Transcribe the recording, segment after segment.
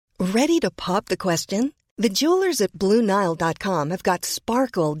Ready to pop the question? The jewelers at BlueNile.com have got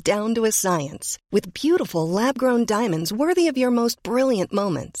sparkle down to a science with beautiful lab-grown diamonds worthy of your most brilliant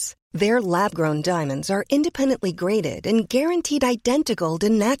moments. Their lab-grown diamonds are independently graded and guaranteed identical to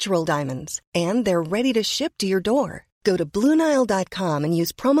natural diamonds, and they're ready to ship to your door. Go to BlueNile.com and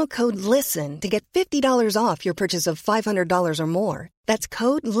use promo code LISTEN to get $50 off your purchase of $500 or more. That's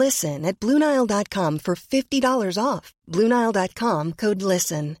code LISTEN at BlueNile.com for $50 off. BlueNile.com, code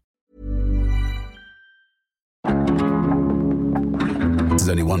LISTEN. There's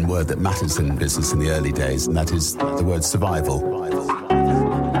only one word that matters in business in the early days, and that is the word survival.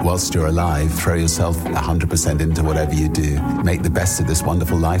 Whilst you're alive, throw yourself 100% into whatever you do. Make the best of this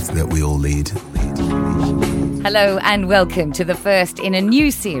wonderful life that we all lead. Hello and welcome to the first in a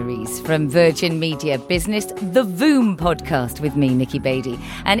new series from Virgin Media Business, the Voom podcast with me, Nikki Beattie.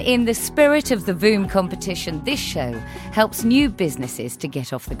 And in the spirit of the Voom competition, this show helps new businesses to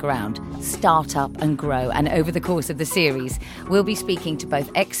get off the ground, start up and grow. And over the course of the series, we'll be speaking to both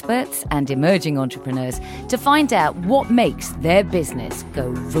experts and emerging entrepreneurs to find out what makes their business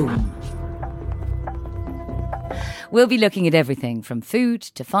go Voom. We'll be looking at everything from food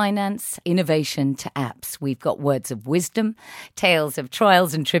to finance, innovation to apps. We've got words of wisdom, tales of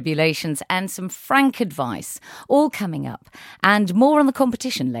trials and tribulations, and some frank advice, all coming up. And more on the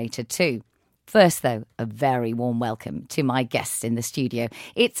competition later too. First, though, a very warm welcome to my guests in the studio.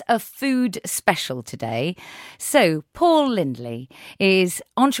 It's a food special today. So, Paul Lindley is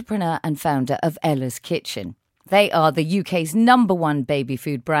entrepreneur and founder of Ella's Kitchen. They are the UK's number one baby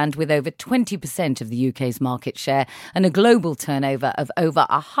food brand with over 20% of the UK's market share and a global turnover of over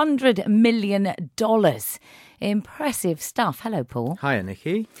 $100 million. Impressive stuff. Hello, Paul. Hiya,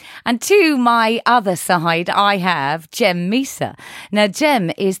 Nikki. And to my other side, I have Jem Misa. Now, Jem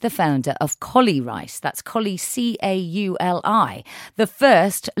is the founder of Cauli Rice. That's Cauli, C-A-U-L-I, the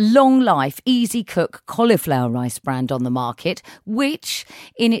first long-life, easy-cook cauliflower rice brand on the market, which,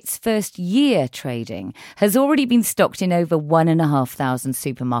 in its first year trading, has already been stocked in over 1,500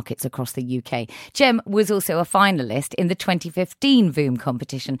 supermarkets across the UK. Jem was also a finalist in the 2015 Voom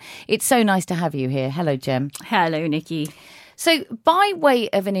competition. It's so nice to have you here. Hello, Jem. Hello, Nikki. So, by way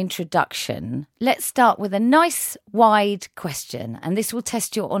of an introduction, let's start with a nice, wide question, and this will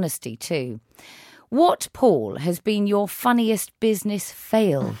test your honesty too. What, Paul, has been your funniest business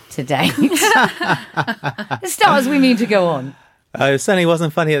fail to date? Let's start as we mean to go on. It certainly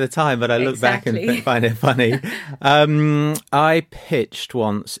wasn't funny at the time, but I look back and find it funny. I pitched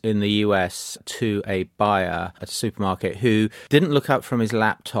once in the US to a buyer at a supermarket who didn't look up from his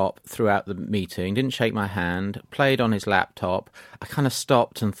laptop throughout the meeting, didn't shake my hand, played on his laptop. I kind of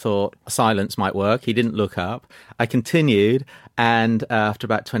stopped and thought silence might work. He didn't look up. I continued, and after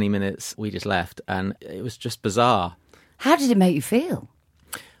about 20 minutes, we just left, and it was just bizarre. How did it make you feel?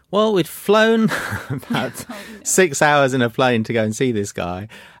 Well, we'd flown about 6 hours in a plane to go and see this guy.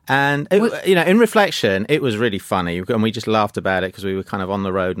 And, in reflection, it was really funny. And we just laughed about it because we were kind of on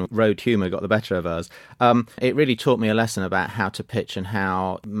the road and road humour got the better of us. It really taught me a lesson about how to pitch and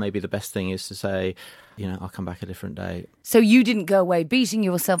how maybe the best thing is to say, I'll come back a different day. So you didn't go away beating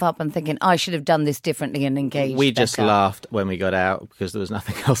yourself up and thinking, I should have done this differently and engaged We just better. laughed when we got out because there was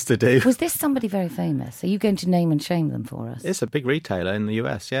nothing else to do. Was this somebody very famous? Are you going to name and shame them for us? It's a big retailer in the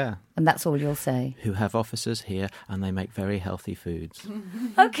US, yeah. And that's all you'll say? Who have offices here and they make very healthy foods.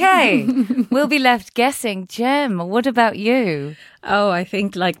 Okay, we'll be left guessing. Jem, what about you? Oh, I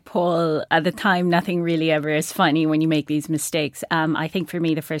think like Paul, at the time, nothing really ever is funny when you make these mistakes. I think for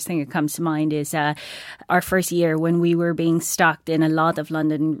me, the first thing that comes to mind is our first year when we were being stocked in a lot of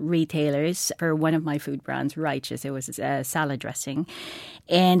London retailers for one of my food brands, Righteous. It was a salad dressing.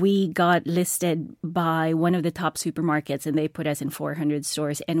 And we got listed by one of the top supermarkets and they put us in 400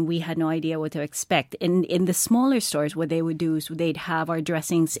 stores and we had no idea what to expect. In the smaller stores, what they would do is they'd have our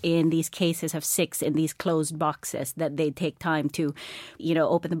dressings in these cases of 6 in these closed boxes that they'd take time to,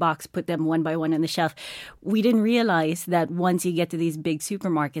 open the box, put them one by one on the shelf. We didn't realize that once you get to these big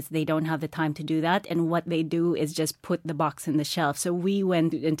supermarkets, they don't have the time to do that. And what they do is just put the box in the shelf. So we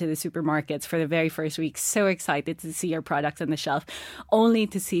went into the supermarkets for the very first week, so excited to see our products on the shelf, only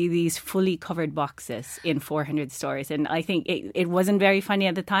to see these fully covered boxes in 400 stores. And I think it wasn't very funny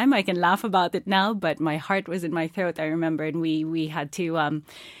at the time. I can laugh about it now, but my heart was in my throat, I remember. And we had to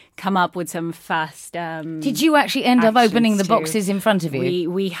come up with some fast. Did you actually end up opening the boxes in front of you?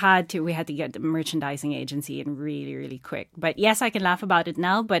 We had to get the merchandising agency in really, really quick. But yes, I can laugh about it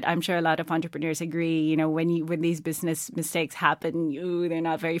now. But I'm sure a lot of entrepreneurs agree. You know, when these business mistakes happen, they're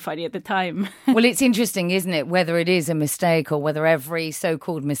not very funny at the time. Well, it's interesting, isn't it? Whether it is a mistake or whether every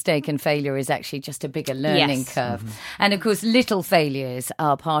so-called mistake and failure is actually just a bigger learning curve. And of course, little failures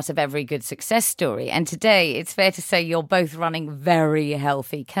are part of every good success story. And today, it's fair to say you're both running very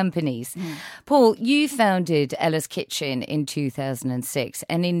healthy companies. Paul, you founded Ella's Kitchen in 2006,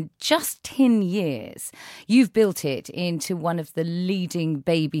 and in just 10 years, you've built it into one of the leading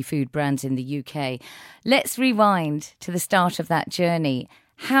baby food brands in the UK. Let's rewind to the start of that journey.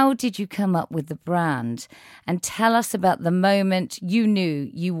 How did you come up with the brand? And tell us about the moment you knew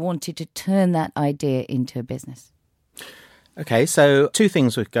you wanted to turn that idea into a business. Okay, so two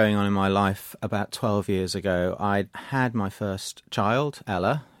things were going on in my life about 12 years ago. I'd had my first child,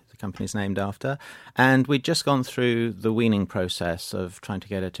 Ella, the company's named after, and we'd just gone through the weaning process of trying to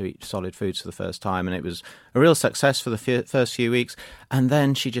get her to eat solid foods for the first time, and it was a real success for the first few weeks, and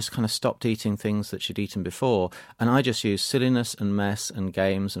then she just kind of stopped eating things that she'd eaten before, and I just used silliness and mess and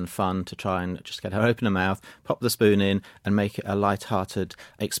games and fun to try and just get her open her mouth, pop the spoon in, and make it a light-hearted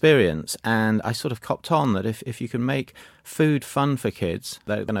experience. And I sort of copped on that if you can make food fun for kids,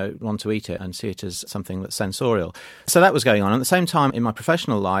 they're going to want to eat it and see it as something that's sensorial. So that was going on. At the same time, in my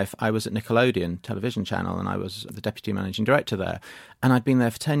professional life, I was at Nickelodeon television channel, and I was the deputy managing director there. And I'd been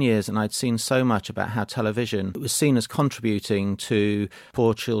there for 10 years, and I'd seen so much about how television was seen as contributing to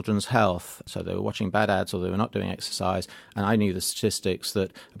poor children's health. So they were watching bad ads or they were not doing exercise. And I knew the statistics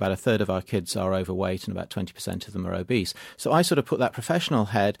that about a third of our kids are overweight and about 20% of them are obese. So I sort of put that professional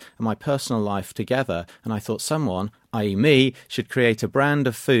head and my personal life together, and I thought someone, i.e. me, should create a brand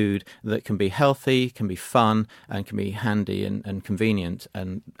of food that can be healthy, can be fun, and can be handy and convenient.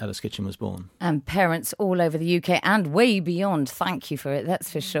 And Ella's Kitchen was born. And parents all over the UK and way beyond, thank you for it, that's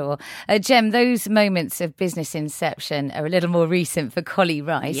for sure. Jem, those moments of business inception are a little more recent for Collie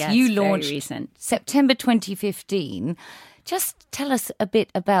Rice. Yes, you launched very recent. September 2015. Just tell us a bit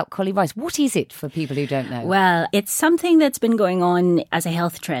about Collie Rice. What is it for people who don't know? Well, it's something that's been going on as a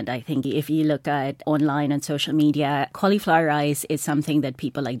health trend, I think. If you look at online and social media, cauliflower rice is something that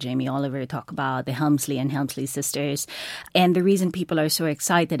people like Jamie Oliver talk about, the Helmsley and Helmsley sisters. And the reason people are so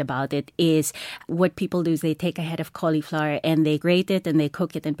excited about it is what people do is they take a head of cauliflower and they grate it and they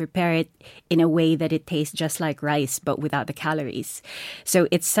cook it and prepare it in a way that it tastes just like rice, but without the calories. So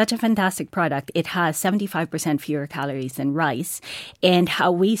it's such a fantastic product. It has 75% fewer calories than rice. And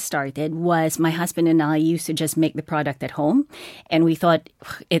how we started was my husband and I used to just make the product at home. And we thought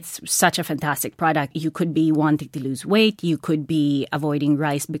it's such a fantastic product. You could be wanting to lose weight. You could be avoiding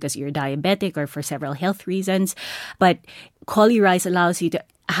rice because you're diabetic or for several health reasons. But Collie Rice allows you to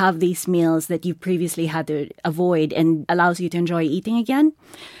have these meals that you previously had to avoid and allows you to enjoy eating again.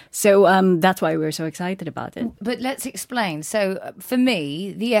 So that's why we're so excited about it. But let's explain. So for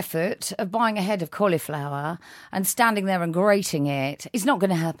me, the effort of buying a head of cauliflower and standing there and grating it is not going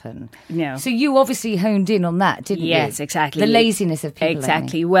to happen. No. So you obviously honed in on that, didn't you? Yes, exactly. The laziness of people.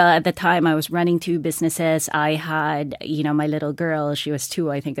 Exactly. Well, at the time I was running two businesses. I had, my little girl, she was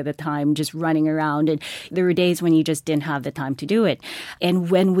 2, I think, at the time, just running around. And there were days when you just didn't have the time to do it. And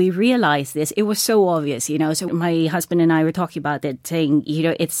when we realized this, it was so obvious, So my husband and I were talking about it, saying,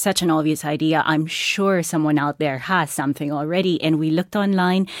 it's such an obvious idea. I'm sure someone out there has something already. And we looked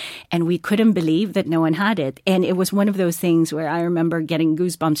online and we couldn't believe that no one had it. And it was one of those things where I remember getting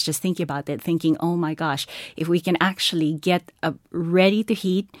goosebumps just thinking about it, thinking, oh my gosh, if we can actually get a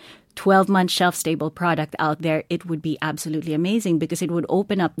ready-to-heat 12-month shelf-stable product out there, it would be absolutely amazing because it would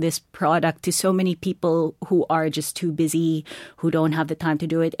open up this product to so many people who are just too busy, who don't have the time to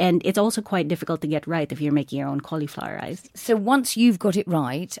do it. And it's also quite difficult to get right if you're making your own cauliflower rice. So once you've got it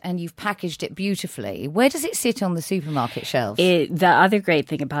right and you've packaged it beautifully, where does it sit on the supermarket shelves? The other great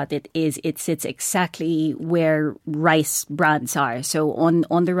thing about it is it sits exactly where rice brands are. So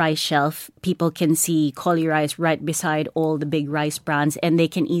on the rice shelf, people can see Collie Rice right beside all the big rice brands, and they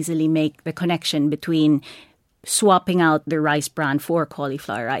can easily make the connection between swapping out the rice brand for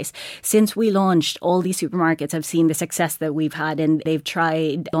cauliflower rice. Since we launched, all these supermarkets have seen the success that we've had, and they've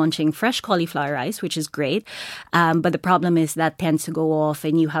tried launching fresh cauliflower rice, which is great. But the problem is that tends to go off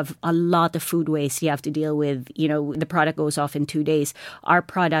and you have a lot of food waste you have to deal with. The product goes off in 2 days. Our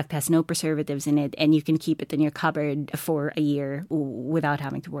product has no preservatives in it, and you can keep it in your cupboard for a year without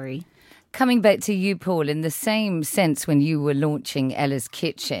having to worry. Coming back to you, Paul, in the same sense when you were launching Ella's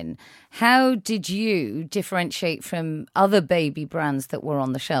Kitchen, how did you differentiate from other baby brands that were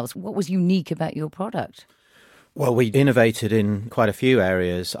on the shelves? What was unique about your product? Well, we innovated in quite a few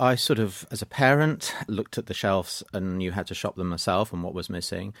areas. I sort of, as a parent, looked at the shelves and you had to shop them myself and what was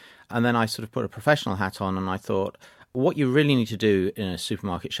missing. And then I sort of put a professional hat on and I thought, what you really need to do in a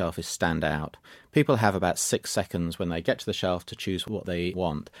supermarket shelf is stand out. People have about 6 seconds when they get to the shelf to choose what they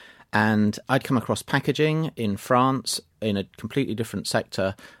want. And I'd come across packaging in France in a completely different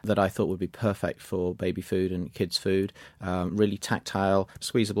sector that I thought would be perfect for baby food and kids' food, really tactile,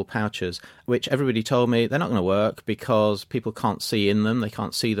 squeezable pouches, which everybody told me they're not going to work because people can't see in them, they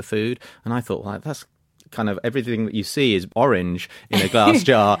can't see the food. And I thought, well, that's kind of everything that you see is orange in a glass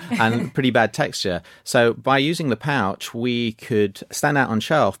jar and pretty bad texture. So by using the pouch, we could stand out on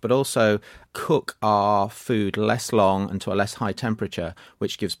shelf, but also cook our food less long and to a less high temperature,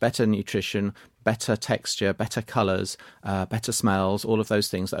 which gives better nutrition, better texture, better colours, better smells, all of those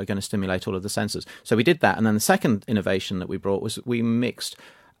things that are going to stimulate all of the senses. So we did that. And then the second innovation that we brought was we mixed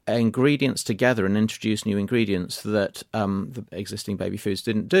ingredients together and introduce new ingredients that the existing baby foods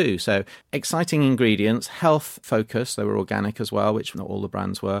didn't do. So exciting ingredients, health focus, they were organic as well, which not all the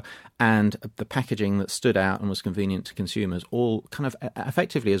brands were, and the packaging that stood out and was convenient to consumers all kind of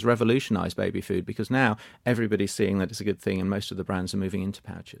effectively has revolutionised baby food because now everybody's seeing that it's a good thing and most of the brands are moving into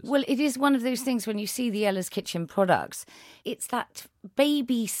pouches. Well, it is one of those things when you see the Ella's Kitchen products, it's that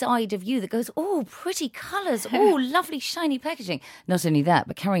baby side of you that goes, oh, pretty colours, oh, lovely shiny packaging. Not only that,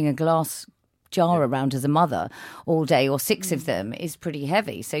 but carrying a glass jar around as a mother all day or 6 of them is pretty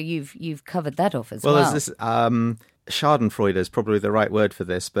heavy. So you've covered that off as well. Well, there's this Schadenfreude is probably the right word for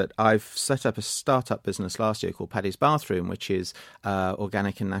this, but I've set up a startup business last year called Paddy's Bathroom, which is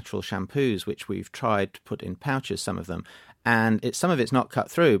organic and natural shampoos, which we've tried to put in pouches, some of them. And some of it's not cut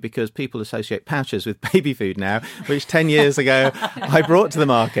through because people associate pouches with baby food now, which 10 years ago I brought to the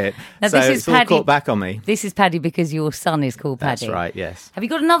market. Now, so it's all caught back on me. This is Paddy because your son is called Paddy. That's right, yes. Have you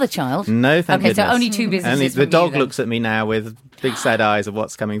got another child? No, thank goodness. Okay, so only 2 businesses. Only the dog looks at me now with big sad eyes of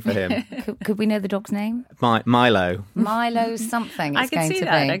what's coming for him. Could we know the dog's name? Milo. Milo something. I could see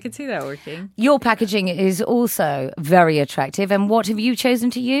that. I could see that working. Your packaging is also very attractive. And what have you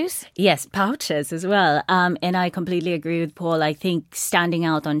chosen to use? Yes, pouches as well. And I completely agree with Paul. I think standing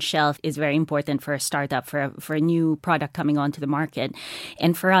out on shelf is very important for a startup, for a new product coming onto the market.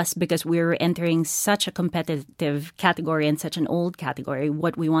 And for us, because we're entering such a competitive category and such an old category,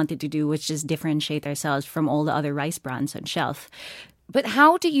 what we wanted to do was just differentiate ourselves from all the other rice brands on shelf. But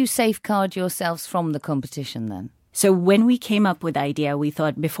how do you safeguard yourselves from the competition then? So when we came up with the idea, we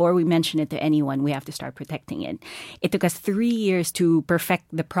thought before we mention it to anyone, we have to start protecting it. It took us 3 years to perfect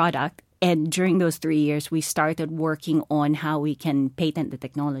the product. And during those 3 years, we started working on how we can patent the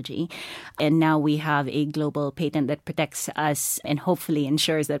technology. And now we have a global patent that protects us and hopefully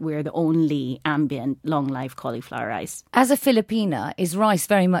ensures that we're the only ambient, long-life cauliflower rice. As a Filipina, is rice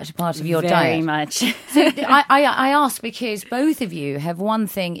very much a part of your diet? Very much. So I ask because both of you have one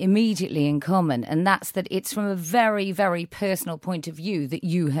thing immediately in common, and that's that it's from a very, very personal point of view that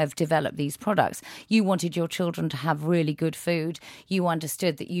you have developed these products. You wanted your children to have really good food. You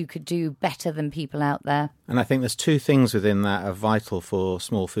understood that you could do better than people out there. And I think there's 2 things within that are vital for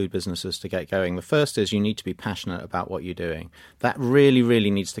small food businesses to get going. The first is you need to be passionate about what you're doing. That really,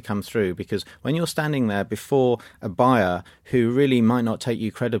 really needs to come through because when you're standing there before a buyer who really might not take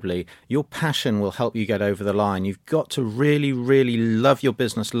you credibly, your passion will help you get over the line. You've got to really, really love your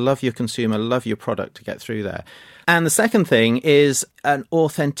business, love your consumer, love your product to get through there. And the second thing is an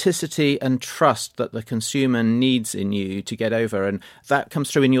authenticity and trust that the consumer needs in you to get over. And that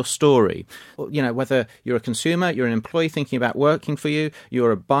comes through in your story. You know, whether you're a consumer, you're an employee thinking about working for you,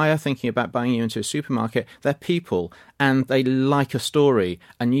 you're a buyer thinking about buying you into a supermarket, they're people and they like a story.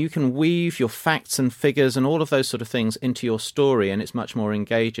 And you can weave your facts and figures and all of those sort of things into your story and it's much more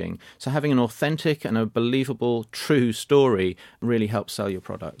engaging. So having an authentic and a believable, true story really helps sell your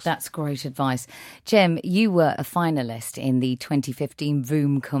products. That's great advice. Jem, you were a finalist in the 2015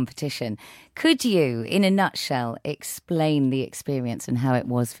 Voom competition. Could you, in a nutshell, explain the experience and how it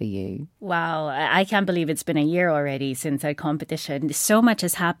was for you? Wow, I can't believe it's been a year already since our competition. So much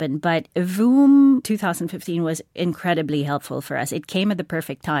has happened, but Voom 2015 was incredibly helpful for us. It came at the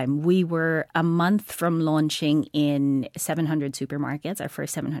perfect time. We were a month from launching in 700 supermarkets, our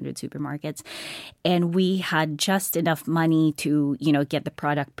first 700 supermarkets, and we had just enough money to, get the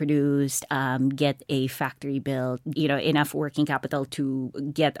product produced, get a factory built, enough working capital to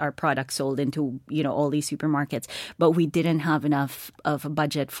get our product sold into, all these supermarkets. But we didn't have enough of a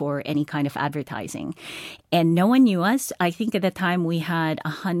budget for any kind of advertising. And no one knew us. I think at the time we had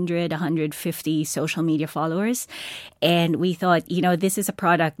 150 social media followers. And we thought, this is a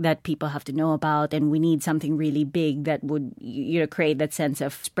product that people have to know about, and we need something really big that would, create that sense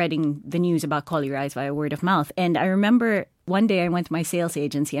of spreading the news about Cawley Rise via word of mouth. And I remember one day I went to my sales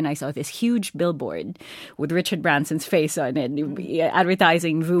agency and I saw this huge billboard with Richard Branson's face on it,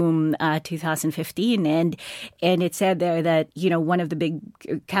 advertising Voom 2015. And it said there that, one of the big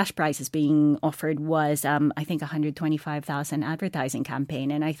cash prizes being offered was, I think, $125,000 advertising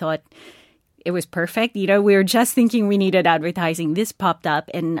campaign. And I thought it was perfect. We were just thinking we needed advertising. This popped up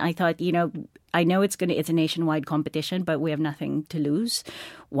and I thought, I know it's a nationwide competition, but we have nothing to lose.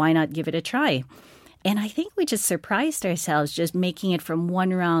 Why not give it a try? And I think we just surprised ourselves just making it from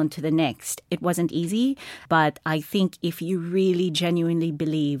one round to the next. It wasn't easy, but I think if you really genuinely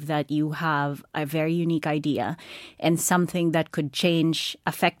believe that you have a very unique idea and something that could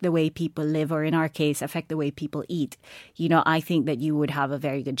affect the way people live, or in our case, affect the way people eat, I think that you would have a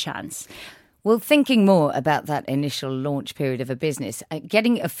very good chance. Well, thinking more about that initial launch period of a business,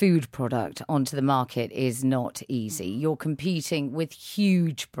 getting a food product onto the market is not easy. You're competing with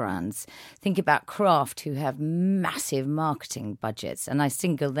huge brands. Think about Kraft, who have massive marketing budgets, and I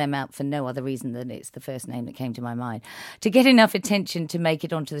single them out for no other reason than it's the first name that came to my mind. To get enough attention to make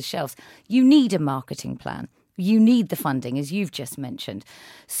it onto the shelves, you need a marketing plan. You need the funding, as you've just mentioned.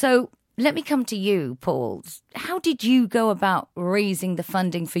 So let me come to you, Paul. How did you go about raising the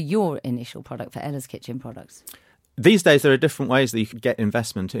funding for your initial product, for Ella's Kitchen products? These days, there are different ways that you could get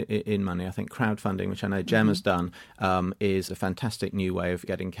investment in money. I think crowdfunding, which I know Jem has done, is a fantastic new way of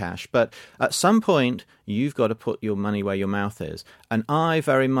getting cash. But at some point, you've got to put your money where your mouth is. And I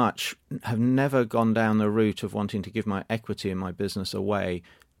very much have never gone down the route of wanting to give my equity in my business away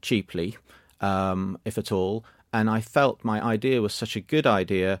cheaply, if at all. And I felt my idea was such a good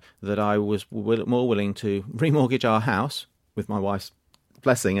idea that I was more willing to remortgage our house, with my wife's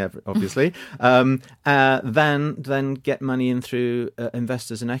blessing, obviously, than get money in through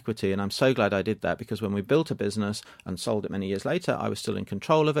investors and equity. And I'm so glad I did that, because when we built a business and sold it many years later, I was still in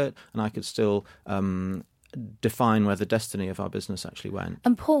control of it, and I could still define where the destiny of our business actually went.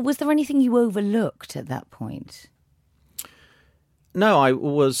 And Paul, was there anything you overlooked at that point? No, I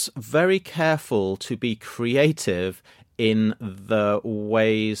was very careful to be creative in the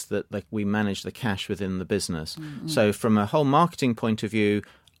ways that we manage the cash within the business. Mm-hmm. So from a whole marketing point of view,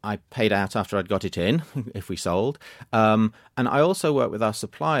 I paid out after I'd got it in, if we sold. And I also worked with our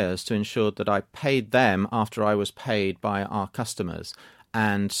suppliers to ensure that I paid them after I was paid by our customers.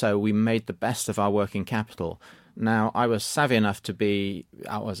 And so we made the best of our working capital. Now, I was savvy enough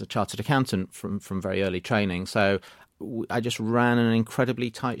I was a chartered accountant from very early training, so I just ran an incredibly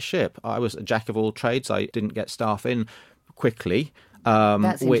tight ship. I was a jack of all trades. I didn't get staff in quickly,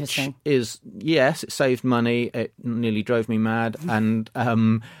 That's which is, yes, it saved money. It nearly drove me mad and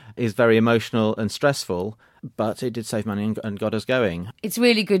is very emotional and stressful, but it did save money and got us going. It's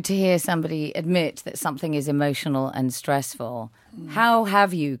really good to hear somebody admit that something is emotional and stressful. How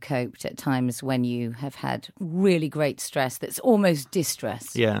have you coped at times when you have had really great stress that's almost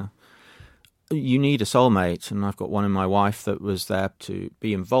distress? Yeah. You need a soulmate, and I've got one in my wife that was there to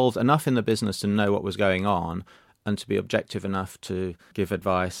be involved enough in the business to know what was going on, and to be objective enough to give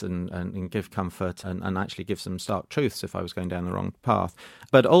advice and give comfort and actually give some stark truths if I was going down the wrong path.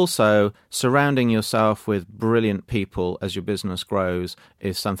 But also, surrounding yourself with brilliant people as your business grows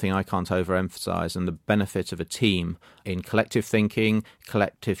is something I can't overemphasize, and the benefit of a team in collective thinking,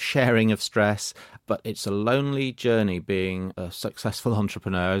 collective sharing of stress. But it's a lonely journey being a successful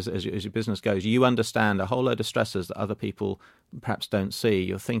entrepreneur. As your business goes, you understand a whole load of stresses that other people perhaps don't see.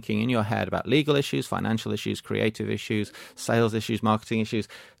 You're thinking in your head about legal issues, financial issues, creative issues, sales issues, marketing issues,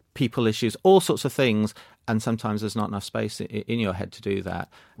 people issues, all sorts of things. And sometimes there's not enough space in your head to do that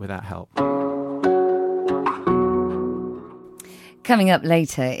without help. Coming up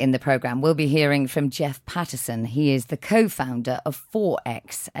later in the programme, we'll be hearing from Jeff Patterson. He is the co-founder of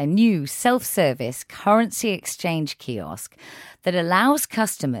Forex, a new self-service currency exchange kiosk that allows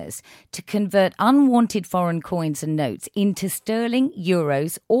customers to convert unwanted foreign coins and notes into sterling,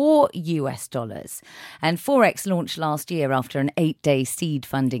 euros or US dollars. And Forex launched last year after an 8-day seed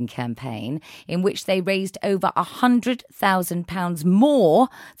funding campaign in which they raised over £100,000 more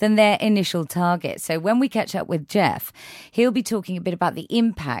than their initial target. So when we catch up with Jeff, he'll be talking a bit about the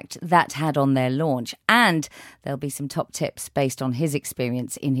impact that had on their launch, and there'll be some top tips based on his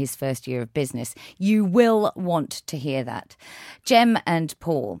experience in his first year of business. You will want to hear that. Jem and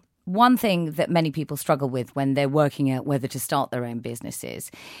Paul, one thing that many people struggle with when they're working out whether to start their own businesses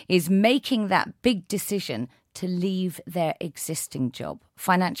is making that big decision to leave their existing job.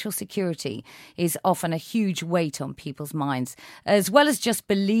 Financial security is often a huge weight on people's minds, as well as just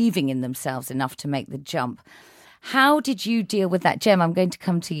believing in themselves enough to make the jump. How did you deal with that? Jem, I'm going to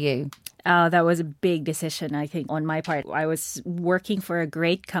come to you. That was a big decision, I think, on my part. I was working for a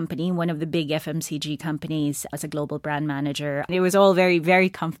great company, one of the big FMCG companies, as a global brand manager. It was all very, very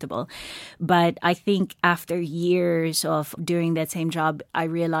comfortable. But I think after years of doing that same job, I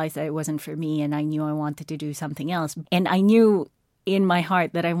realized that it wasn't for me, and I knew I wanted to do something else. And I knew in my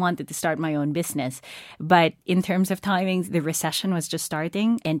heart that I wanted to start my own business. But in terms of timings, the recession was just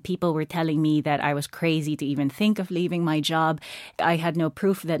starting and people were telling me that I was crazy to even think of leaving my job. I had no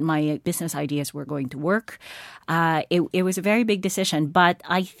proof that my business ideas were going to work. It was a very big decision, but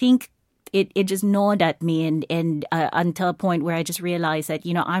I think it just gnawed at me and until a point where I just realized that,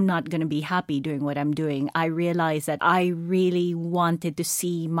 I'm not going to be happy doing what I'm doing. I realized that I really wanted to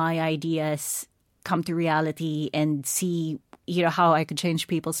see my ideas come to reality and see how I could change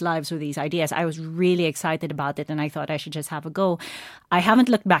people's lives with these ideas. I was really excited about it and I thought I should just have a go. I haven't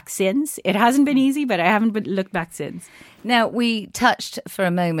looked back since. It hasn't been easy, but I haven't looked back since. Now, we touched for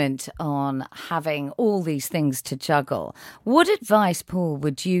a moment on having all these things to juggle. What advice, Paul,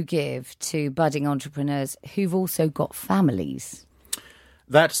 would you give to budding entrepreneurs who've also got families?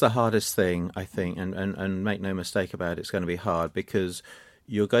 That's the hardest thing, I think, and make no mistake about it, it's going to be hard because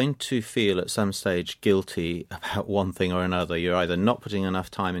you're going to feel at some stage guilty about one thing or another. You're either not putting enough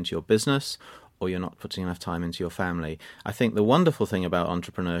time into your business or you're not putting enough time into your family. I think the wonderful thing about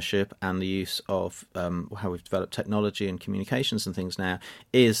entrepreneurship and the use of how we've developed technology and communications and things now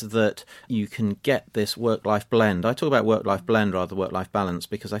is that you can get this work-life blend. I talk about work-life blend rather than work-life balance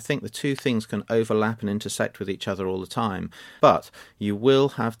because I think the two things can overlap and intersect with each other all the time. But you will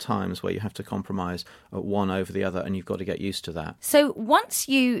have times where you have to compromise one over the other and you've got to get used to that. So once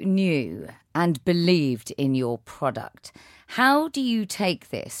you knew and believed in your product, how do you take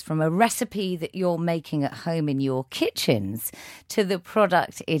this from a recipe that you're making at home in your kitchens to the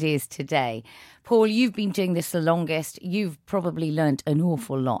product it is today? Paul, you've been doing this the longest. You've probably learnt an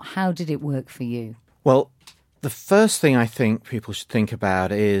awful lot. How did it work for you? Well, the first thing I think people should think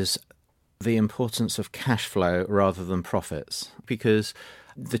about is the importance of cash flow rather than profits, because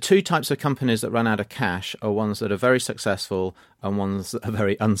the two types of companies that run out of cash are ones that are very successful and ones that are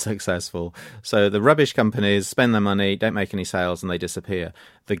very unsuccessful. So the rubbish companies spend their money, don't make any sales, and they disappear.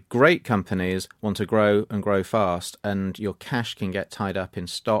 The great companies want to grow and grow fast, and your cash can get tied up in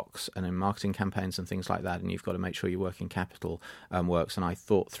stocks and in marketing campaigns and things like that, and you've got to make sure your working capital works, and I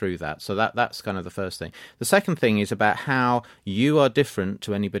thought through that. So that's kind of the first thing. The second thing is about how you are different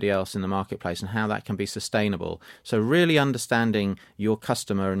to anybody else in the marketplace and how that can be sustainable. So really understanding your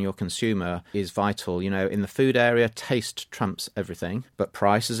customer and your consumer is vital. In the food area, taste trumps everything, but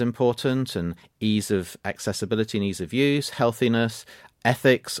price is important, and ease of accessibility and ease of use, healthiness,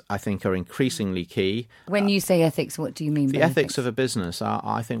 ethics, I think, are increasingly key. When you say ethics, what do you mean by the ethics of a business?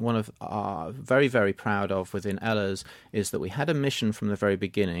 I think one of very, very proud of within Ella's is that we had a mission from the very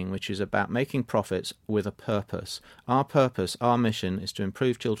beginning, which is about making profits with a purpose. Our purpose, our mission is to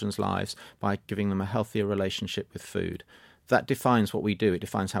improve children's lives by giving them a healthier relationship with food. That defines what we do. It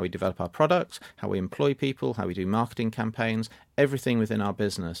defines how we develop our products, how we employ people, how we do marketing campaigns, everything within our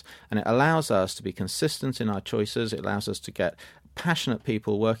business. And it allows us to be consistent in our choices. It allows us to get passionate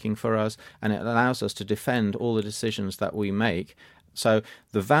people working for us, and it allows us to defend all the decisions that we make. So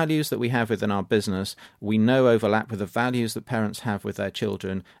the values that we have within our business, we know overlap with the values that parents have with their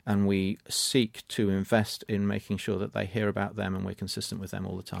children, and we seek to invest in making sure that they hear about them and we're consistent with them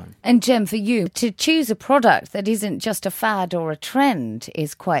all the time. And Jem, for you, to choose a product that isn't just a fad or a trend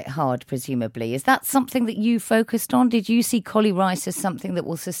is quite hard, presumably. Is that something that you focused on? Did you see cauli rice as something that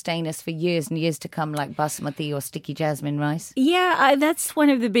will sustain us for years and years to come, like basmati or sticky jasmine rice? Yeah, that's one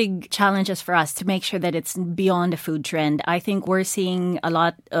of the big challenges for us, to make sure that it's beyond a food trend. I think we're seeing a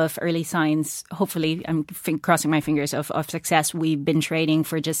lot of early signs, hopefully, I'm crossing my fingers, of success. We've been trading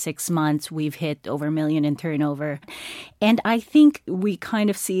for just 6 months. We've hit over $1 million in turnover. And I think we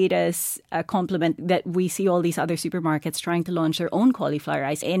kind of see it as a compliment that we see all these other supermarkets trying to launch their own cauliflower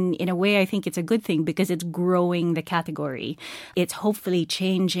rice. And in a way, I think it's a good thing because it's growing the category. It's hopefully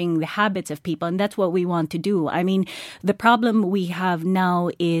changing the habits of people. And that's what we want to do. I mean, the problem we have now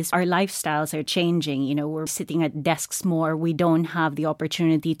is our lifestyles are changing. We're sitting at desks more. We don't have the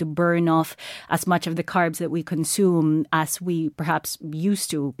opportunity to burn off as much of the carbs that we consume as we perhaps used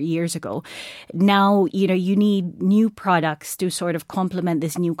to years ago. Now, you need new products to sort of complement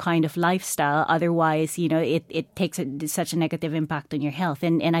this new kind of lifestyle. Otherwise, it takes such a negative impact on your health.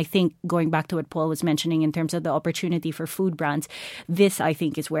 And I think going back to what Paul was mentioning in terms of the opportunity for food brands, this, I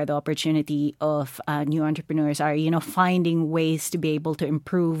think, is where the opportunity of new entrepreneurs are, finding ways to be able to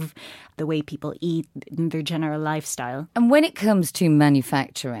improve the way people eat, their general lifestyle. And when it comes comes to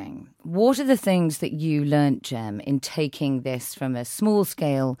manufacturing, what are the things that you learnt, Jem, in taking this from a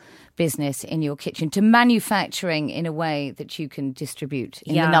small-scale business in your kitchen to manufacturing in a way that you can distribute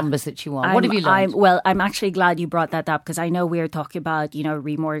in the numbers that you want? What have you learned? I'm actually glad you brought that up, because I know we're talking about,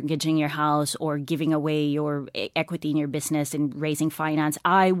 remortgaging your house or giving away your equity in your business and raising finance.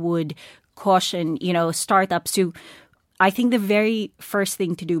 I would caution, startups to... I think the very first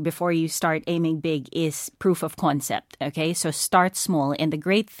thing to do before you start aiming big is proof of concept, okay? So start small. And the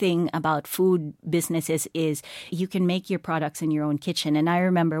great thing about food businesses is you can make your products in your own kitchen. And I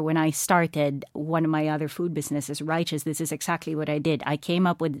remember when I started one of my other food businesses, Righteous, this is exactly what I did. I came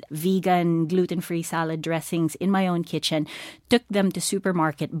up with vegan, gluten-free salad dressings in my own kitchen, took them to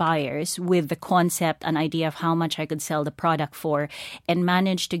supermarket buyers with the concept, an idea of how much I could sell the product for, and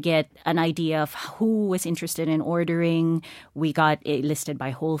managed to get an idea of who was interested in ordering. We got it listed by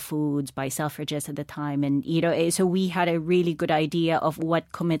Whole Foods, by Selfridges at the time. And, so we had a really good idea of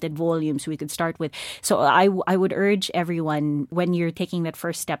what committed volumes we could start with. So I would urge everyone, when you're taking that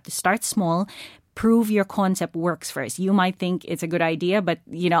first step, to start small. Prove your concept works first. You might think it's a good idea, but,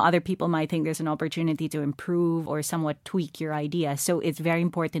 other people might think there's an opportunity to improve or somewhat tweak your idea. So it's very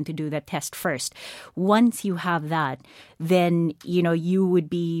important to do that test first. Once you have that, then, you would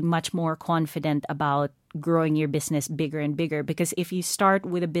be much more confident about growing your business bigger and bigger. Because if you start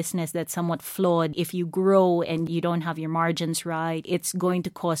with a business that's somewhat flawed, if you grow and you don't have your margins right, it's going to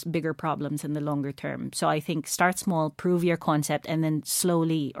cause bigger problems in the longer term. So I think start small, prove your concept, and then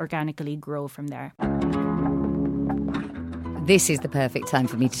slowly, organically grow from there. This is the perfect time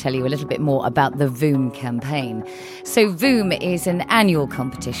for me to tell you a little bit more about the VOOM campaign. So VOOM is an annual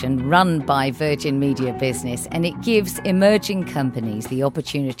competition run by Virgin Media Business, and it gives emerging companies the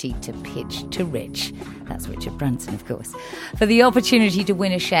opportunity to pitch to Rich. That's Richard Branson, of course. For the opportunity to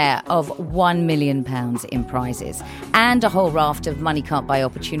win a share of £1 million in prizes and a whole raft of money can't buy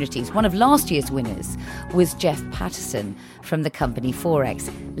opportunities. One of last year's winners was Jeff Patterson from the company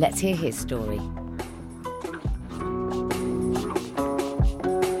Forex. Let's hear his story.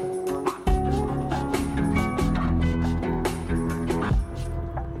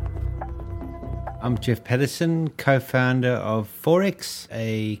 I'm Jeff Patterson, co-founder of Forex,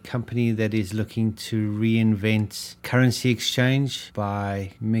 a company that is looking to reinvent currency exchange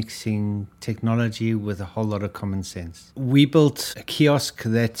by mixing technology with a whole lot of common sense. We built a kiosk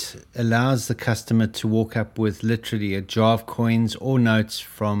that allows the customer to walk up with literally a jar of coins or notes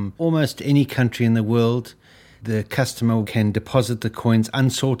from almost any country in the world. The customer can deposit the coins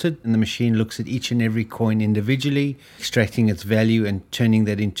unsorted, and the machine looks at each and every coin individually, extracting its value and turning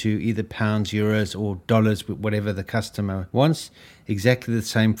that into either pounds, euros, or dollars, whatever the customer wants. Exactly the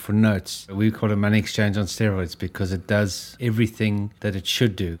same for notes. We call it money exchange on steroids because it does everything that it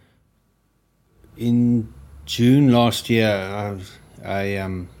should do. In June last year,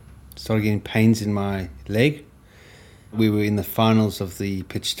 I started getting pains in my leg. We were in the finals of the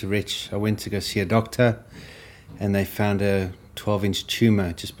Pitch to Rich. I went to go see a doctor, and they found a 12-inch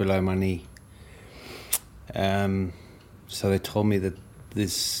tumor just below my knee. So they told me that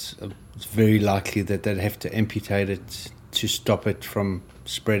it's very likely that they'd have to amputate it to stop it from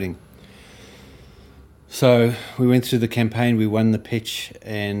spreading. So we went through the campaign, we won the pitch,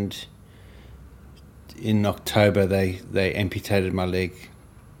 and in October they amputated my leg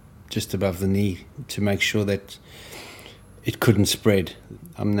just above the knee to make sure that it couldn't spread.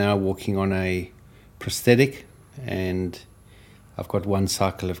 I'm now walking on a prosthetic, and I've got one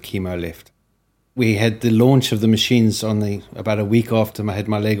cycle of chemo left. We had the launch of the machines about a week after I had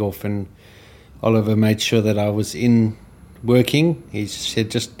my leg off, and Oliver made sure that I was in working. He said,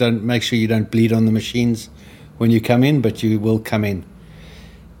 just make sure you don't bleed on the machines when you come in, but you will come in.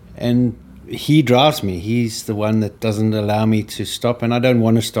 And he drives me. He's the one that doesn't allow me to stop, and I don't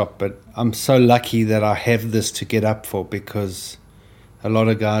want to stop, but I'm so lucky that I have this to get up for, because a lot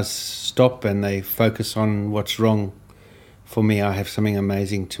of guys stop and they focus on what's wrong. For me, I have something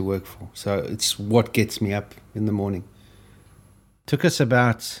amazing to work for. So it's what gets me up in the morning. It took us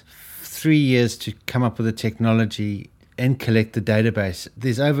about 3 years to come up with the technology and collect the database.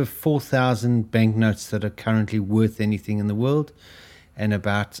 There's over 4,000 banknotes that are currently worth anything in the world, and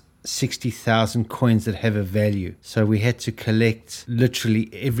about 60,000 coins that have a value. So we had to collect literally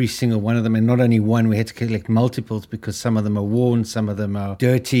every single one of them, and not only one, we had to collect multiples because some of them are worn, some of them are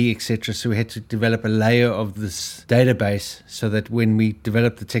dirty, etc. So we had to develop a layer of this database so that when we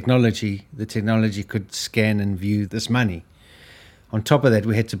developed the technology could scan and view this money. On top of that,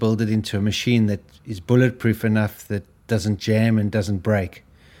 we had to build it into a machine that is bulletproof enough that doesn't jam and doesn't break.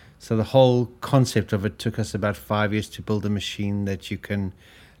 So the whole concept of it took us about 5 years to build a machine that you can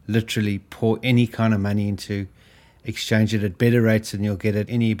literally pour any kind of money into exchange it at better rates than you'll get at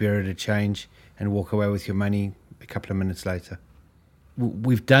any bureau de change and walk away with your money a couple of minutes later.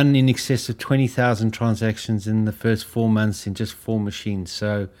 We've done in excess of 20,000 transactions in the first 4 months in just 4 machines.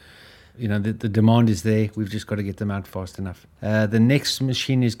 So, the demand is there. We've just got to get them out fast enough. The next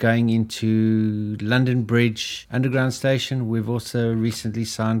machine is going into London Bridge Underground Station. We've also recently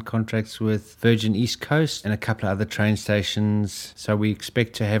signed contracts with Virgin East Coast and a couple of other train stations. So we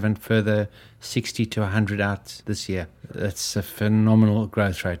expect to have a further 60 to 100 out this year. That's a phenomenal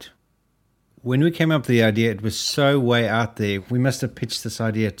growth rate. When we came up with the idea, it was so way out there. We must have pitched this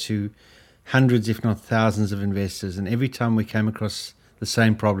idea to hundreds, if not thousands of investors. And every time we came across the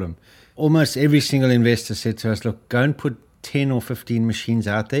same problem, almost every single investor said to us, look, go and put 10 or 15 machines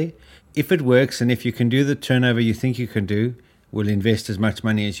out there. If it works and if you can do the turnover you think you can do, we'll invest as much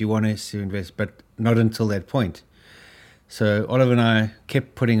money as you want us to invest, but not until that point. So Oliver and I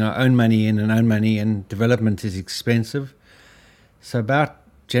kept putting our own money in and development is expensive. So about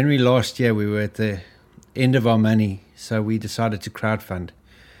January last year, we were at the end of our money, so we decided to crowdfund.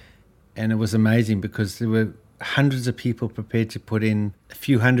 And it was amazing because there were hundreds of people prepared to put in a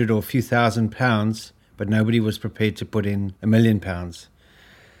few hundred or a few £1,000s, but nobody was prepared to put in £1 million.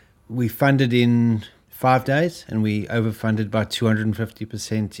 We funded in 5 days and we overfunded by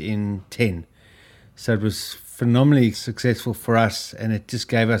 250% in 10. So it was phenomenally successful for us, and it just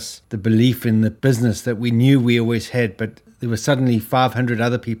gave us the belief in the business that we knew we always had. But there were suddenly 500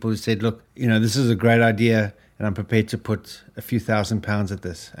 other people who said, look, this is a great idea and I'm prepared to put a few £1,000s at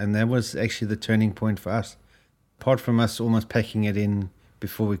this. And that was actually the turning point for us. Apart from us almost packing it in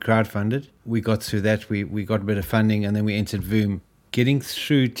before we crowdfunded, we got through that. We got a bit of funding and then we entered Voom. Getting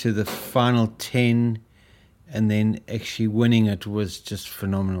through to the final 10 and then actually winning it was just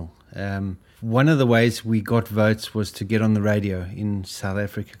phenomenal. One of the ways we got votes was to get on the radio in South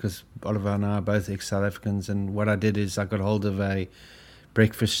Africa, because Oliver and I are both ex-South Africans, and what I did is I got hold of a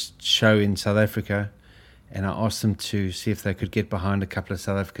breakfast show in South Africa and I asked them to see if they could get behind a couple of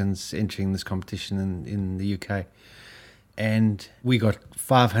South Africans entering this competition in the UK. And we got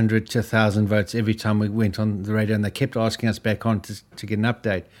 500 to 1,000 votes every time we went on the radio, and they kept asking us back on to get an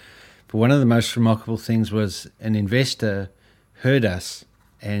update. But one of the most remarkable things was an investor heard us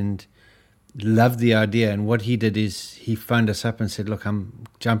and loved the idea, and what he did is he phoned us up and said, look, I'm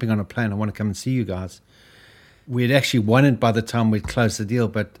jumping on a plane, I want to come and see you guys. We had actually won it by the time we'd closed the deal,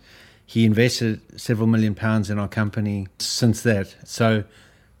 but he invested several £1 million in our company since that. So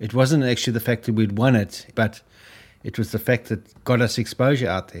it wasn't actually the fact that we'd won it, but it was the fact that got us exposure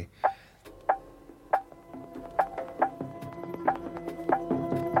out there.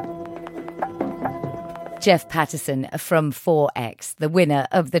 Jeff Patterson from 4X, the winner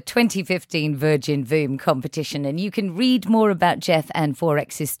of the 2015 Virgin Voom competition. And you can read more about Jeff and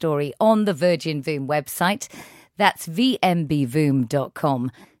 4X's story on the Virgin Voom website. That's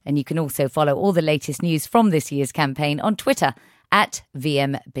vmbvoom.com. And you can also follow all the latest news from this year's campaign on Twitter at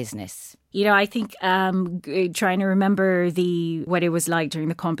VM Business. I think trying to remember what it was like during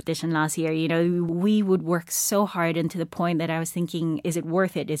the competition last year, we would work so hard, and to the point that I was thinking, is it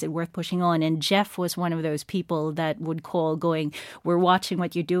worth it? Is it worth pushing on? And Jeff was one of those people that would call going, we're watching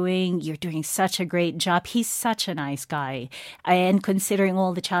what you're doing. You're doing such a great job. He's such a nice guy. And considering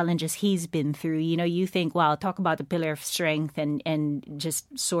all the challenges he's been through, you think, wow, talk about a pillar of strength and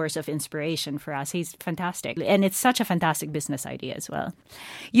just source of inspiration for us. He's fantastic. And it's such a fantastic business idea as well.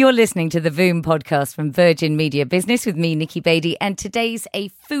 You're listening to the Voom podcast from Virgin Media Business with me, Nikki Beattie, and today's a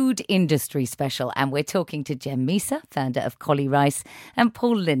food industry special, and we're talking to Jem Meesa, founder of Collie Rice, and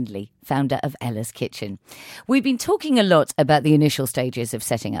Paul Lindley, founder of Ella's Kitchen. We've been talking a lot about the initial stages of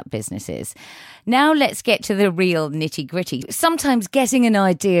setting up businesses. Now let's get to the real nitty-gritty. Sometimes getting an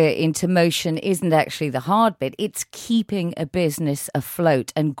idea into motion isn't actually the hard bit. It's keeping a business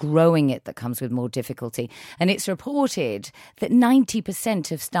afloat and growing it that comes with more difficulty. And it's reported that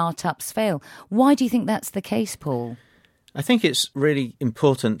 90% of startups fail. Why do you think that's the case, Paul? I think it's really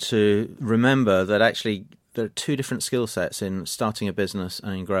important to remember that actually there are two different skill sets in starting a business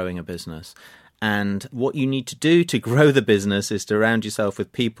and in growing a business. And what you need to do to grow the business is to surround yourself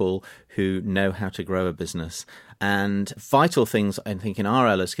with people who know how to grow a business. And vital things, I think, in our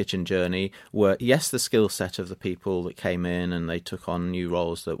Ella's Kitchen journey were, yes, the skill set of the people that came in and they took on new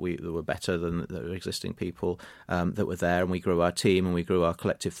roles that were better than the existing people that were there. And we grew our team and we grew our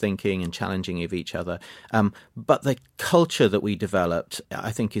collective thinking and challenging of each other. But the culture that we developed,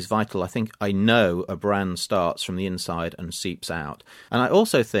 I think, is vital. I know a brand starts from the inside and seeps out. And I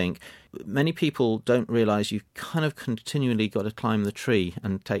also think many people don't realise you've kind of continually got to climb the tree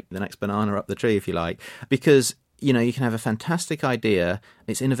and take the next banana up the tree, if you like, because you can have a fantastic idea,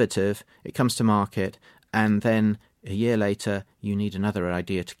 it's innovative, it comes to market, and then A year later, you need another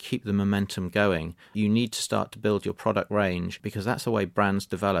idea to keep the momentum going. You need to start to build your product range, because that's the way brands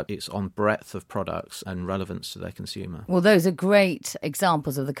develop. It's on breadth of products and relevance to their consumer. Well, those are great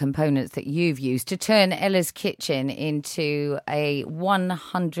examples of the components that you've used to turn Ella's Kitchen into a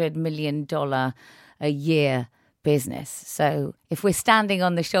 $100 million a year business. So if we're standing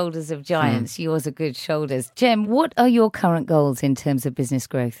on the shoulders of giants, yours are good shoulders. Jem, what are your current goals in terms of business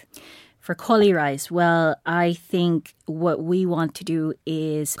growth? For Collie Rice, well, I think what we want to do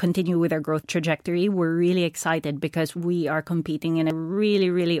is continue with our growth trajectory. We're really excited because we are competing in a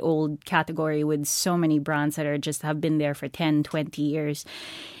really, really old category with so many brands that are just have been there for 10, 20 years.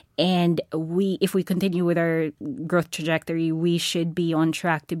 And if we continue with our growth trajectory, we should be on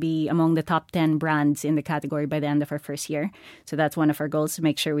track to be among the top 10 brands in the category by the end of our first year. So that's one of our goals, to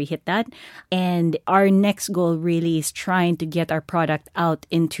make sure we hit that. And our next goal really is trying to get our product out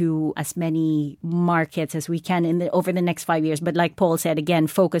into as many markets as we can over the next 5 years. But like Paul said, again,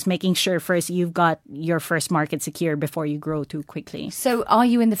 focus, making sure first you've got your first market secure before you grow too quickly. So are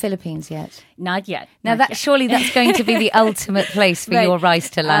you in the Philippines yet? Not yet. Now, surely that's going to be the ultimate place for your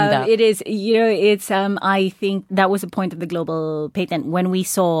rice to land. It is, I think that was the point of the global patent. When we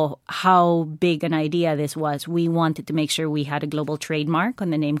saw how big an idea this was, we wanted to make sure we had a global trademark on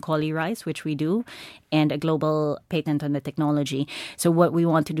the name Collie Rice, which we do, and a global patent on the technology. So what we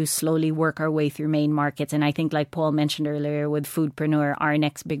want to do is slowly work our way through main markets. And I think, like Paul mentioned earlier with Foodpreneur, our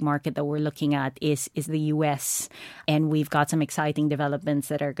next big market that we're looking at is the US. And we've got some exciting developments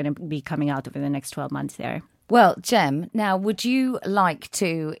that are going to be coming out over the next 12 months there. Well, Jem, now, would you like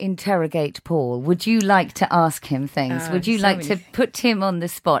to interrogate Paul? Would you like to ask him things? Would you like to put him on the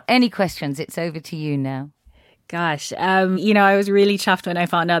spot? Any questions? It's over to you now. Gosh, I was really chuffed when I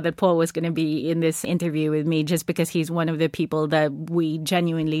found out that Paul was going to be in this interview with me, just because he's one of the people that we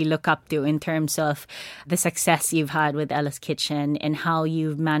genuinely look up to in terms of the success you've had with Ella's Kitchen and how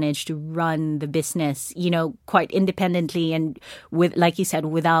you've managed to run the business, quite independently and with, like you said,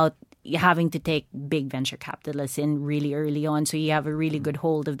 without having to take big venture capitalists in really early on, so you have a really good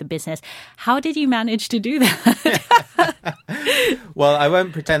hold of the business. How did you manage to do that? Well, I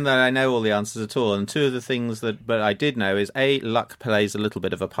won't pretend that I know all the answers at all. And two of the things but I did know is, luck plays a little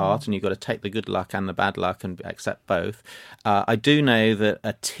bit of a part, and you've got to take the good luck and the bad luck and accept both. I do know that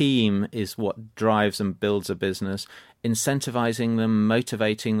a team is what drives and builds a business. Incentivizing them,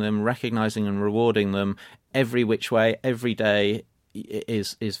 motivating them, recognizing and rewarding them every which way, every day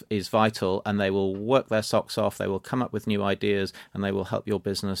is vital, and they will work their socks off. They will come up with new ideas, and they will help your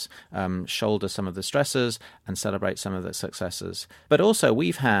business shoulder some of the stresses and celebrate some of the successes. But also,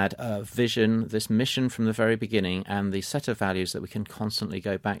 we've had a vision, this mission from the very beginning, and the set of values that we can constantly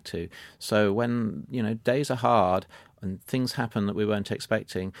go back to. So when days are hard and things happen that we weren't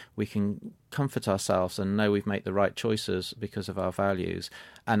expecting, we can comfort ourselves and know we've made the right choices because of our values.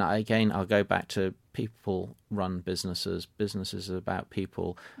 And I'll go back to people-run businesses. Businesses are about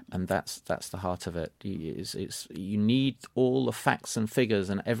people, and that's the heart of it. You need all the facts and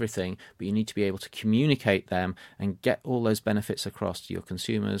figures and everything, but you need to be able to communicate them and get all those benefits across to your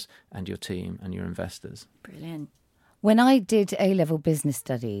consumers and your team and your investors. Brilliant. When I did A-level business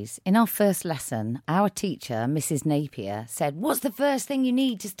studies, in our first lesson, our teacher, Mrs. Napier, said, "What's the first thing you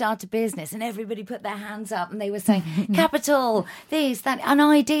need to start a business?" And everybody put their hands up and they were saying, capital, this, that, an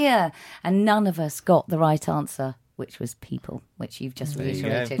idea. And none of us got the right answer, which was people, which you've just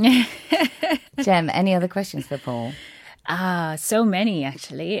reiterated. Jem, any other questions for Paul? So many,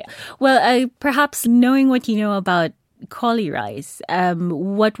 actually. Well, perhaps knowing what you know about Collie Rice,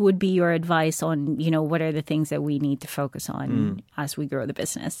 what would be your advice on, what are the things that we need to focus on as we grow the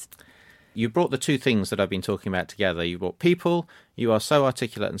business? You brought the two things that I've been talking about together. You brought people. You are so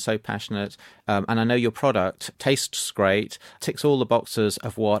articulate and so passionate. And I know your product tastes great, ticks all the boxes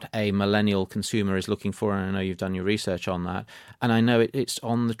of what a millennial consumer is looking for. And I know you've done your research on that. And I know it's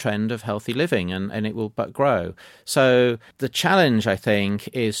on the trend of healthy living, and it will but grow. So the challenge, I think,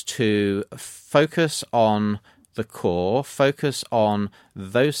 is to focus on the core, focus on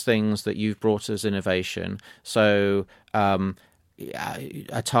those things that you've brought as innovation. So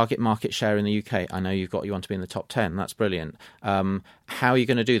a target market share in the UK. I know you want to be in the top 10. That's brilliant. How are you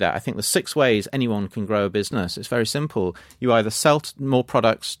going to do that? I think there's 6 ways anyone can grow a business. It's very simple. You either sell more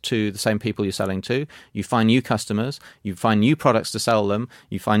products to the same people you're selling to, you find new customers, you find new products to sell them,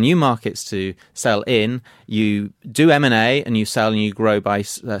 you find new markets to sell in, you do M&A and you sell and you grow by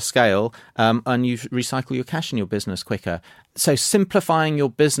scale, and you recycle your cash in your business quicker. So simplifying your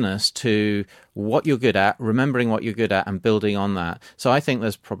business to what you're good at, remembering what you're good at and building on that. So I think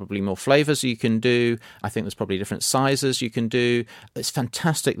there's probably more flavors you can do. I think there's probably different sizes you can do. it's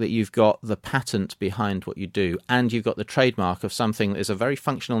fantastic that you've got the patent behind what you do, and you've got the trademark of something that is a very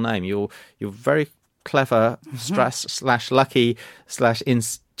functional name. You're very clever / lucky /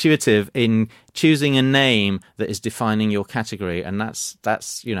 intuitive in choosing a name that is defining your category, and that's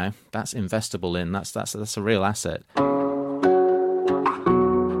investable in. That's a real asset.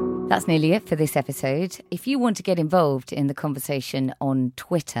 That's nearly it for this episode. If you want to get involved in the conversation on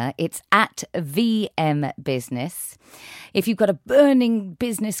Twitter, it's at VMBusiness. If you've got a burning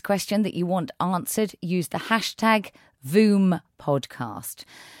business question that you want answered, use the hashtag VoomPodcast.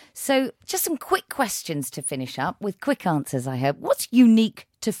 So just some quick questions to finish up with quick answers, I hope. What's unique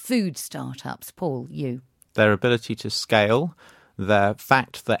to food startups? Paul, you. Their ability to scale. The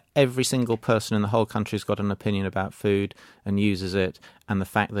fact that every single person in the whole country has got an opinion about food and uses it, and the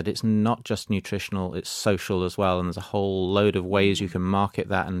fact that it's not just nutritional, it's social as well, and there's a whole load of ways you can market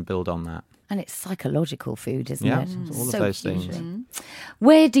that and build on that. And it's psychological food, isn't it? Yeah, all of those things.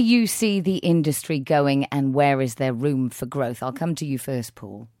 Where do you see the industry going, and where is there room for growth? I'll come to you first,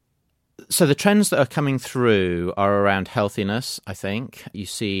 Paul. So the trends that are coming through are around healthiness, I think. You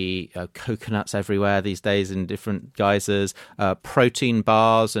see coconuts everywhere these days in different guises, protein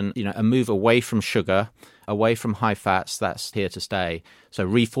bars, and a move away from sugar, away from high fats. That's here to stay. So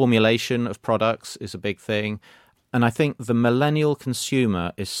reformulation of products is a big thing. And I think the millennial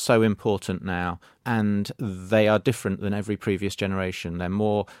consumer is so important now, and they are different than every previous generation. They're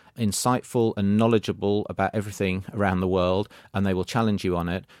more insightful and knowledgeable about everything around the world, and they will challenge you on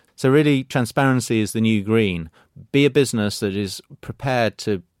it. So really, transparency is the new green. Be a business that is prepared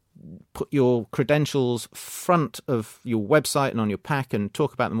to put your credentials front of your website and on your pack and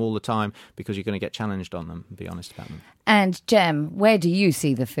talk about them all the time, because you're going to get challenged on them, and be honest about them. And Jem, where do you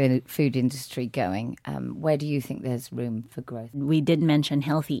see the food industry going? Where do you think there's room for growth? We did mention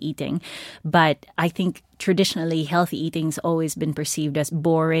healthy eating, but I think traditionally healthy eating's always been perceived as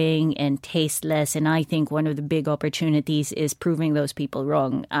boring and tasteless. And I think one of the big opportunities is proving those people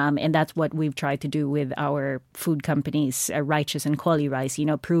wrong. And that's what we've tried to do with our food companies, Righteous and Quali Rice,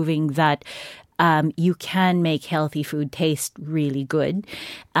 proving that you can make healthy food taste really good.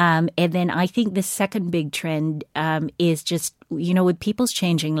 And then I think the second big trend is just, with people's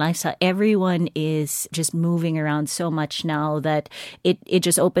changing lifestyle, everyone is just moving around so much now that it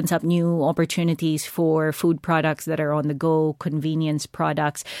just opens up new opportunities for food products that are on the go, convenience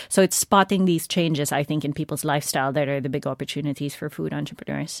products. So it's spotting these changes, I think, in people's lifestyle that are the big opportunities for food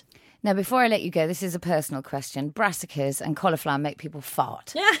entrepreneurs. Now, before I let you go, this is a personal question. Brassicas and cauliflower make people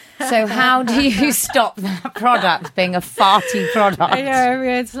fart. So how do you stop that product being a farty product? I know,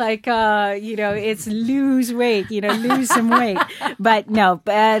 it's like, it's lose weight, lose some weight. But no,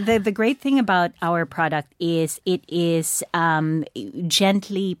 the great thing about our product is it is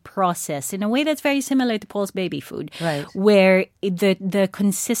gently processed in a way that's very similar to Paul's baby food. Right. Where the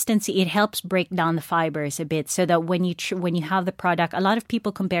consistency, it helps break down the fibers a bit, so that when you have the product, a lot of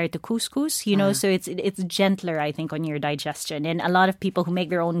people compare it to couscous, so it's gentler, I think, on your digestion. And a lot of people who make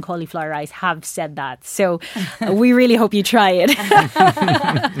their own cauliflower rice have said that. So we really hope you try it.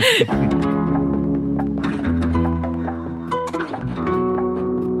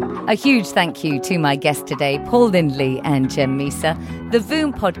 A huge thank you to my guests today, Paul Lindley and Jem Meisa. The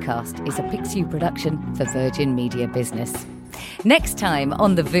Voom Podcast is a Pixiu production for Virgin Media Business. Next time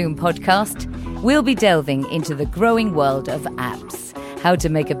on the Voom Podcast, we'll be delving into the growing world of apps. How to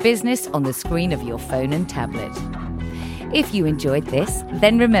make a business on the screen of your phone and tablet. If you enjoyed this,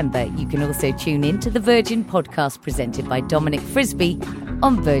 then remember you can also tune in to the Virgin Podcast presented by Dominic Frisby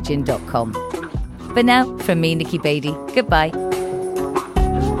on virgin.com. For now, from me, Nikki Beattie, goodbye.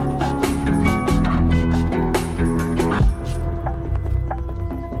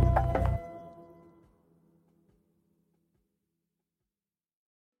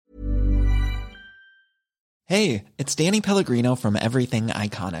 Hey, it's Danny Pellegrino from Everything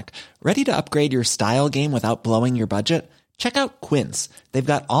Iconic. Ready to upgrade your style game without blowing your budget? Check out Quince. They've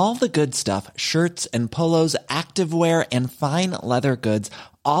got all the good stuff, shirts and polos, activewear, and fine leather goods,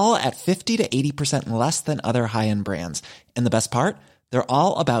 all at 50 to 80% less than other high-end brands. And the best part? They're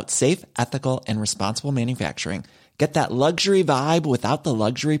all about safe, ethical, and responsible manufacturing. Get that luxury vibe without the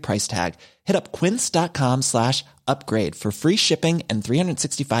luxury price tag. Hit up quince.com/upgrade for free shipping and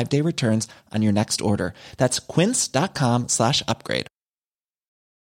 365-day returns on your next order. That's quince.com/upgrade.